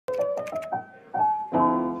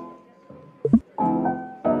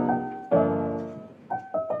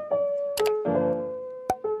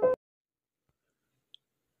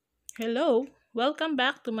Hello, welcome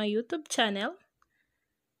back to my YouTube channel.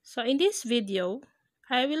 So in this video,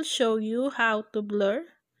 I will show you how to blur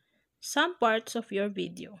some parts of your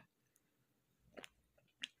video.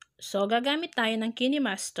 So gagamit tayo ng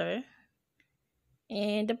KineMaster,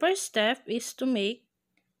 and the first step is to make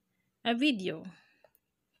a video.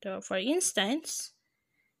 So for instance,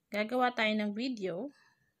 gagawa tayo ng video.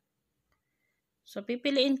 So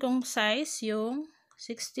pipiliin kong size yung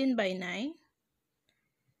 16:9.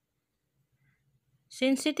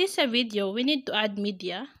 Since it is a video, we need to add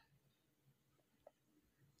media.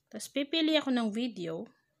 Tapos pipili ako ng video.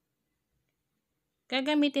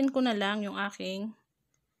 Gagamitin ko na lang yung aking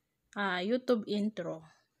YouTube intro.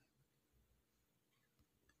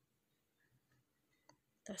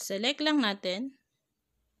 Tapos select lang natin.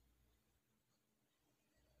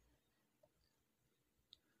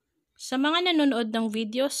 Sa mga nanonood ng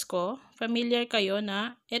videos ko, familiar kayo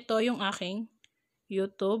na ito yung aking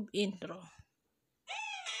YouTube intro.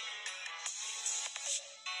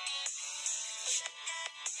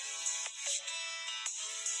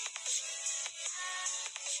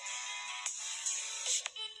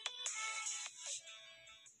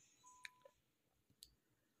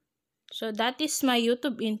 So that is my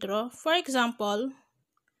YouTube intro. For example,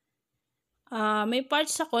 may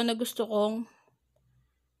parts ako na gusto kong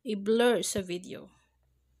i-blur sa video.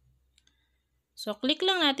 So click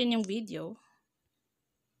lang natin yung video.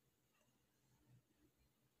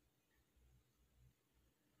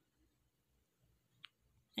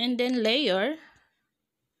 And then layer,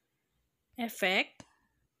 effect.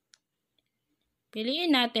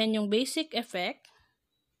 Piliin natin yung basic effect.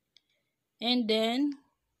 And then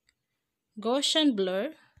Gaussian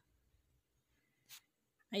blur.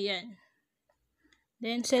 Ayan.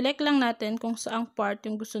 Then, select lang natin kung saang part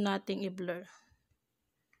yung gusto nating i-blur.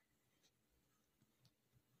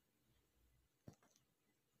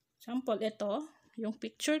 Example, ito. Yung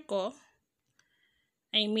picture ko.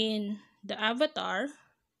 I mean, the avatar.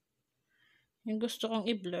 Yung gusto kong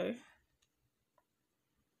i-blur.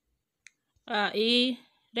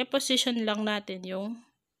 I-reposition lang natin yung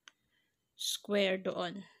square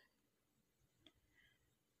doon.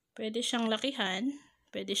 Pwede siyang lakihan,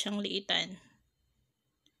 pwede siyang liitan.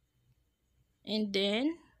 And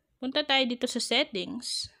then, punta tayo dito sa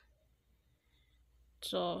settings.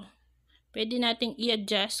 So, pwede nating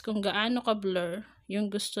i-adjust kung gaano ka-blur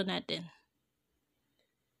yung gusto natin.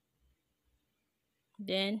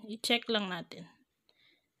 Then, i-check lang natin.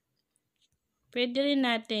 Pwede rin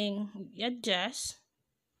nating i-adjust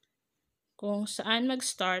kung saan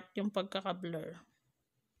mag-start yung pagkaka-blur.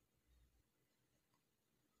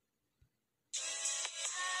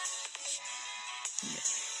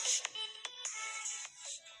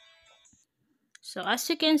 So, as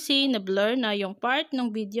you can see, na-blur na yung part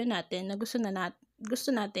ng video natin na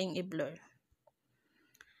gusto nating i-blur.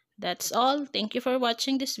 That's all. Thank you for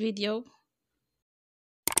watching this video.